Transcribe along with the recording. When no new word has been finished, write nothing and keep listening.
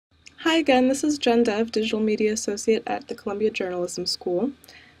Hi again, this is Jen Dev, Digital Media Associate at the Columbia Journalism School.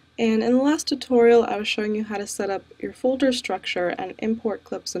 And in the last tutorial I was showing you how to set up your folder structure and import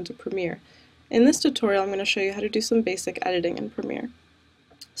clips into Premiere. In this tutorial I'm going to show you how to do some basic editing in Premiere.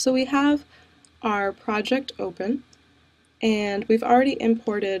 So we have our project open, and we've already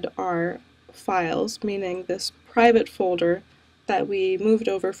imported our files, meaning this private folder that we moved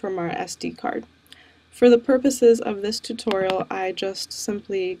over from our SD card. For the purposes of this tutorial, I just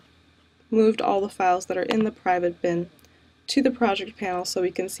simply moved all the files that are in the private bin to the project panel so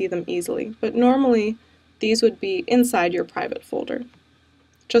we can see them easily. But normally these would be inside your private folder,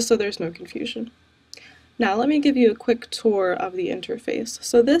 just so there's no confusion. Now let me give you a quick tour of the interface.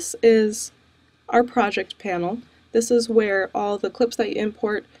 So this is our project panel. This is where all the clips that you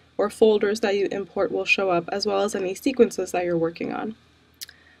import or folders that you import will show up, as well as any sequences that you're working on.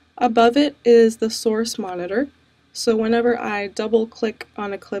 Above it is the source monitor. So whenever I double click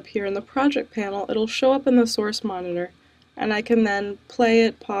on a clip here in the project panel, it'll show up in the source monitor, and I can then play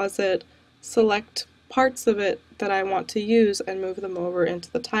it, pause it, select parts of it that I want to use and move them over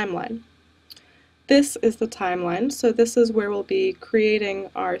into the timeline. This is the timeline, so this is where we'll be creating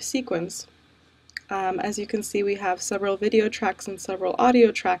our sequence. As you can see, we have several video tracks and several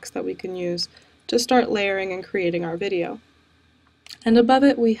audio tracks that we can use to start layering and creating our video. And above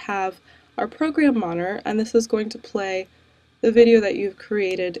it we have our program monitor, and this is going to play the video that you've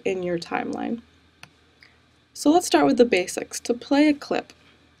created in your timeline. So let's start with the basics. To play a clip,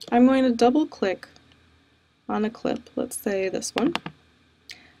 I'm going to double click on a clip, let's say this one,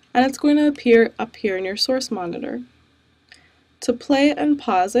 and it's going to appear up here in your source monitor. To play it and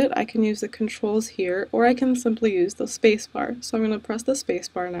pause it, I can use the controls here, or I can simply use the space bar. So I'm going to press the space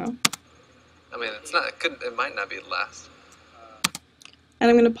bar now. I mean, it might not be last. And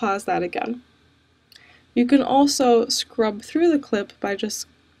I'm going to pause that again. You can also scrub through the clip by just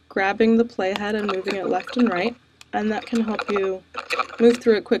grabbing the playhead and moving it left and right, and that can help you move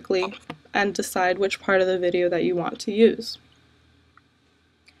through it quickly and decide which part of the video that you want to use.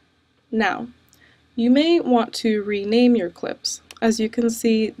 Now, you may want to rename your clips. As you can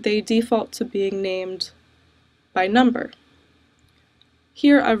see, they default to being named by number.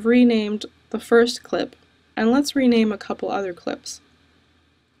 Here I've renamed the first clip, and let's rename a couple other clips.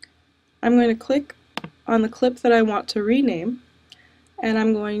 I'm going to click on the clip that I want to rename, and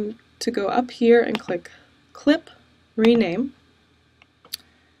I'm going to go up here and click Clip Rename,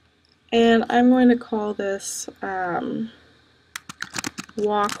 and I'm going to call this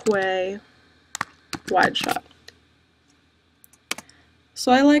Walkway Wide Shot.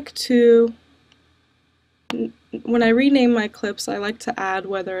 So I like to, when I rename my clips, I like to add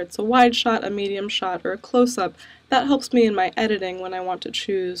whether it's a wide shot, a medium shot, or a close-up. That helps me in my editing when I want to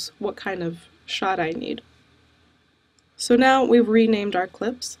choose what kind of shot I need. So now we've renamed our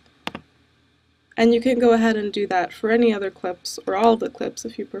clips, and you can go ahead and do that for any other clips, or all of the clips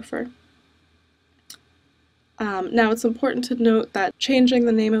if you prefer. Now it's important to note that changing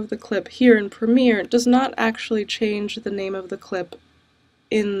the name of the clip here in Premiere does not actually change the name of the clip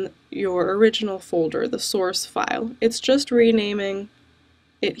in your original folder, the source file. It's just renaming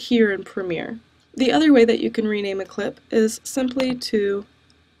it here in Premiere. The other way that you can rename a clip is simply to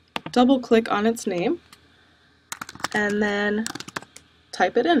double click on its name and then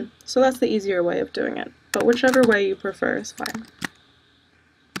type it in. So that's the easier way of doing it, but whichever way you prefer is fine.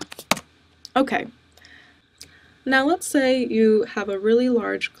 Okay, now let's say you have a really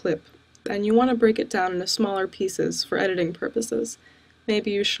large clip and you want to break it down into smaller pieces for editing purposes.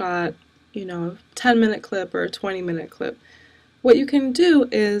 Maybe you shot, a 10-minute clip or a 20-minute clip. What you can do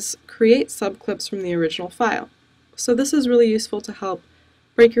is create subclips from the original file. So this is really useful to help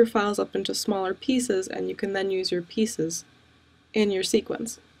break your files up into smaller pieces, and you can then use your pieces in your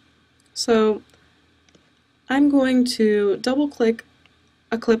sequence. So I'm going to double click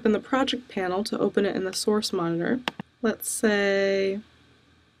a clip in the project panel to open it in the source monitor. Let's say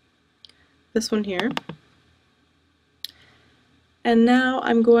this one here. And now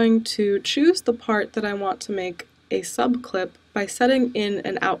I'm going to choose the part that I want to make a subclip by setting in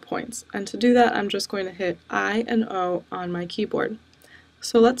and out points. And to do that, I'm just going to hit I and O on my keyboard.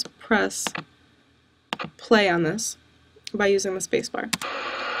 So let's press play on this by using the spacebar.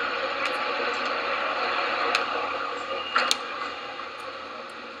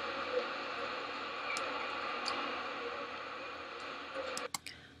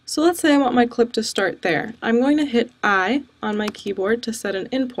 So let's say I want my clip to start there. I'm going to hit I on my keyboard to set an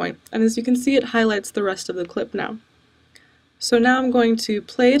in point, and as you can see, it highlights the rest of the clip now. So now I'm going to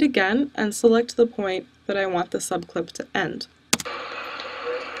play it again and select the point that I want the subclip to end.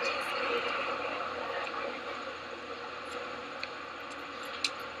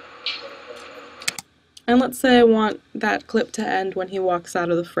 And let's say I want that clip to end when he walks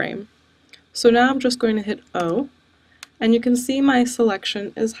out of the frame. So now I'm just going to hit O, and you can see my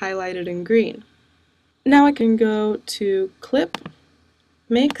selection is highlighted in green. Now I can go to Clip,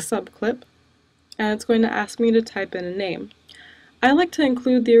 Make Subclip, and it's going to ask me to type in a name. I like to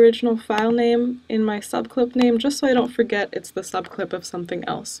include the original file name in my subclip name just so I don't forget it's the subclip of something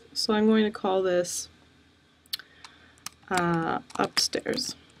else. So I'm going to call this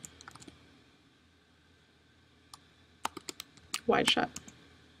Upstairs. Wide shot.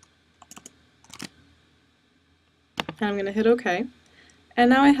 And I'm going to hit OK. And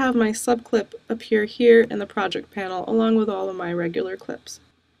now I have my subclip appear here in the project panel along with all of my regular clips.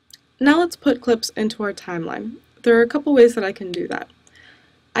 Now let's put clips into our timeline. There are a couple ways that I can do that.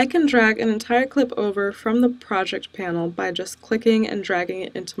 I can drag an entire clip over from the project panel by just clicking and dragging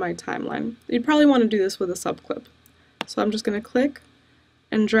it into my timeline. You'd probably want to do this with a subclip. So I'm just going to click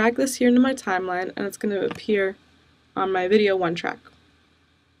and drag this here into my timeline, and it's going to appear on my video 1 track.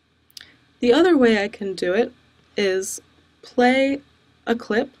 The other way I can do it is play a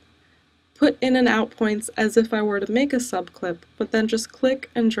clip, put in and out points as if I were to make a subclip, but then just click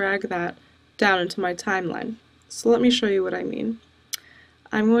and drag that down into my timeline. So let me show you what I mean.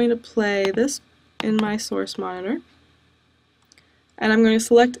 I'm going to play this in my source monitor, and I'm going to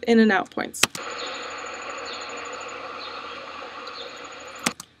select in and out points.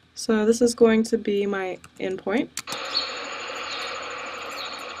 So this is going to be my in point,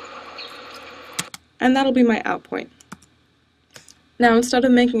 and that'll be my out point. Now instead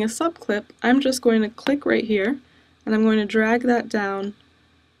of making a subclip, I'm just going to click right here, and I'm going to drag that down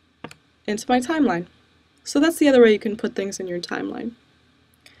into my timeline. So that's the other way you can put things in your timeline.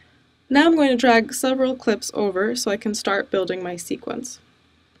 Now I'm going to drag several clips over so I can start building my sequence.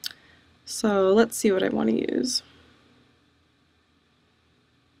 So let's see what I want to use.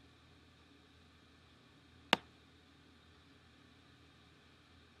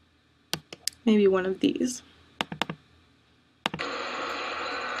 Maybe one of these.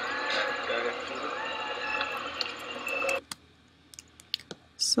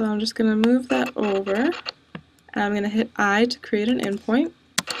 So I'm just going to move that over, and I'm going to hit I to create an endpoint.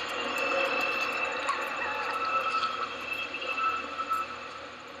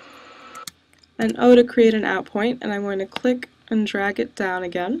 And O to create an out point, and I'm going to click and drag it down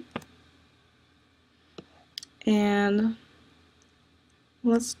again. And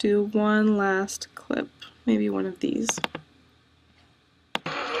let's do one last clip, maybe one of these.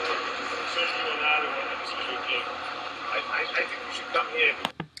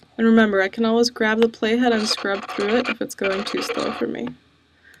 And remember, I can always grab the playhead and scrub through it if it's going too slow for me.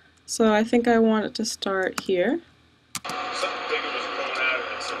 So I think I want it to start here.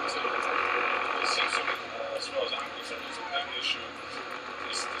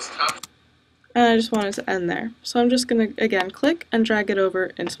 And I just want it to end there. So I'm just going to, again, click and drag it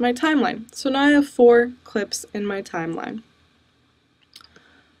over into my timeline. So now I have 4 clips in my timeline.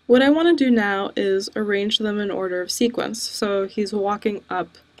 What I want to do now is arrange them in order of sequence. So he's walking up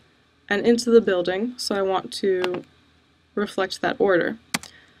and into the building, so I want to reflect that order.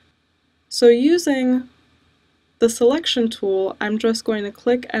 So using the selection tool, I'm just going to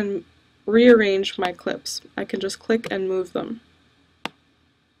click and rearrange my clips. I can just click and move them.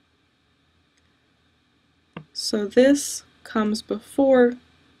 So this comes before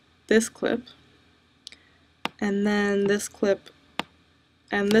this clip, and then this clip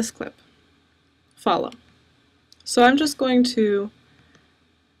and this clip follow. So I'm just going to,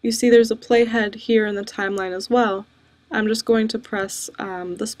 you see there's a playhead here in the timeline as well. I'm just going to press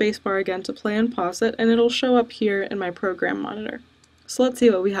the spacebar again to play and pause it, and it'll show up here in my program monitor. So let's see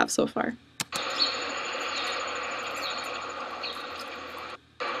what we have so far.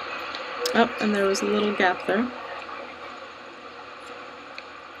 Oh, and there was a little gap there.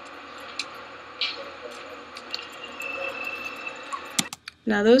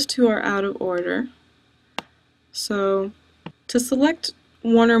 Now those two are out of order. So to select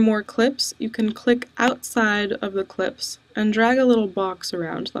one or more clips, you can click outside of the clips and drag a little box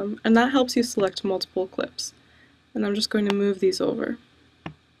around them, and that helps you select multiple clips. And I'm just going to move these over.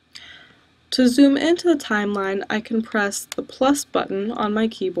 To zoom into the timeline, I can press the plus button on my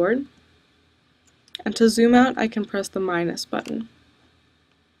keyboard, and to zoom out, I can press the minus button.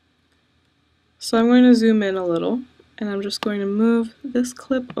 So I'm going to zoom in a little, and I'm just going to move this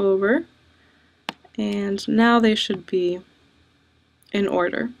clip over, and now they should be in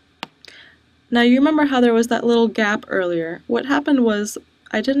order. Now you remember how there was that little gap earlier. What happened was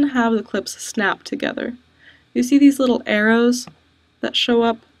I didn't have the clips snap together. You see these little arrows that show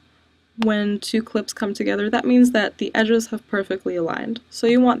up when 2 clips come together? That means that the edges have perfectly aligned. So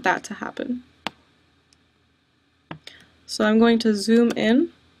you want that to happen. So I'm going to zoom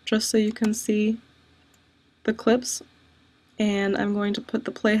in just so you can see the clips, and I'm going to put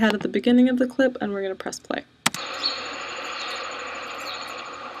the playhead at the beginning of the clip, and we're going to press play.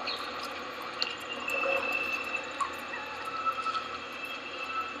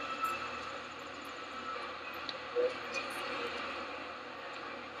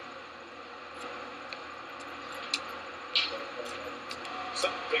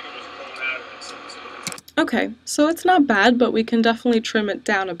 Okay, so it's not bad, but we can definitely trim it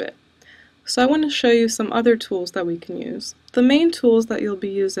down a bit. So I want to show you some other tools that we can use. The main tools that you'll be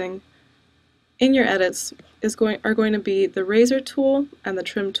using in your edits are going to be the razor tool and the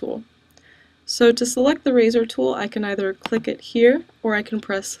trim tool. So to select the razor tool, I can either click it here or I can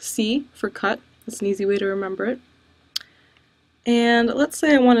press C for cut. That's an easy way to remember it. And let's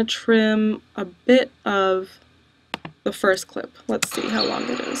say I want to trim a bit of the first clip. Let's see how long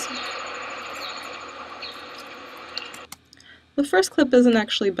it is. The first clip isn't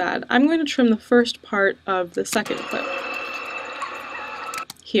actually bad. I'm going to trim the first part of the second clip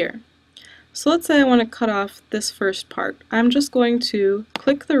here. So let's say I want to cut off this first part. I'm just going to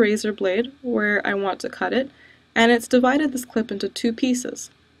click the razor blade where I want to cut it, and it's divided this clip into two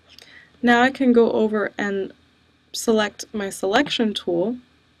pieces. Now I can go over and select my selection tool,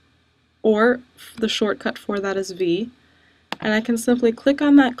 or the shortcut for that is V, and I can simply click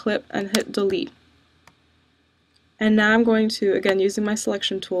on that clip and hit delete. And now I'm going to, again using my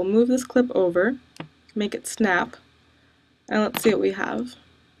selection tool, move this clip over, make it snap, and let's see what we have.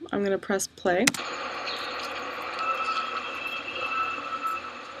 I'm going to press play.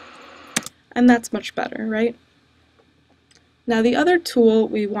 And that's much better, right? Now the other tool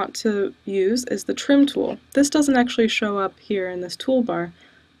we want to use is the trim tool. This doesn't actually show up here in this toolbar,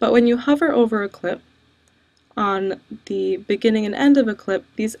 but when you hover over a clip, on the beginning and end of a clip,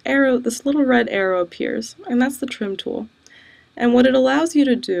 this little red arrow appears, and that's the trim tool. And what it allows you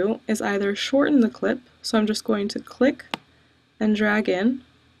to do is either shorten the clip, so I'm just going to click and drag in,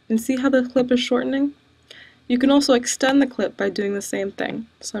 and see how the clip is shortening? You can also extend the clip by doing the same thing.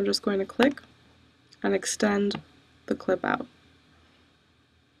 So I'm just going to click and extend the clip out.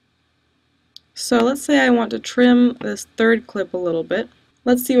 So let's say I want to trim this third clip a little bit.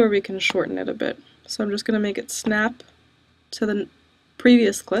 Let's see where we can shorten it a bit. So I'm just going to make it snap to the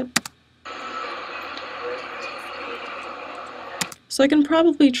previous clip. So I can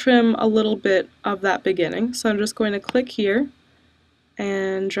probably trim a little bit of that beginning. So I'm just going to click here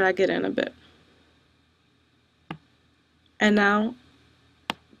and drag it in a bit. And now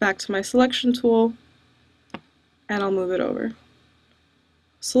back to my selection tool, and I'll move it over.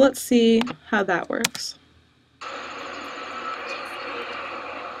 So let's see how that works.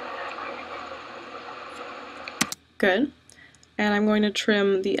 Good. And I'm going to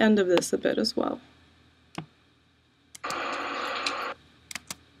trim the end of this a bit as well.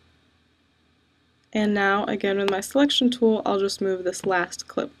 And now, again with my selection tool, I'll just move this last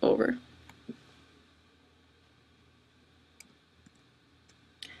clip over.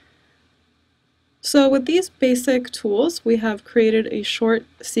 So with these basic tools, we have created a short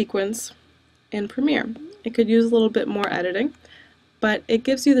sequence in Premiere. It could use a little bit more editing, but it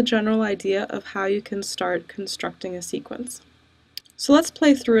gives you the general idea of how you can start constructing a sequence. So let's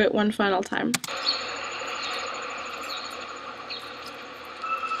play through it one final time.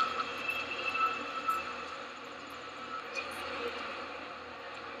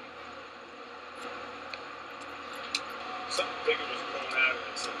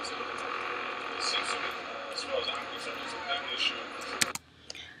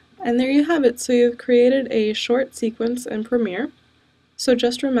 And there you have it. So you've created a short sequence in Premiere. So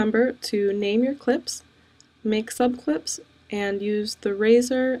just remember to name your clips, make subclips, and use the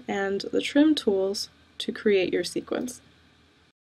razor and the trim tools to create your sequence.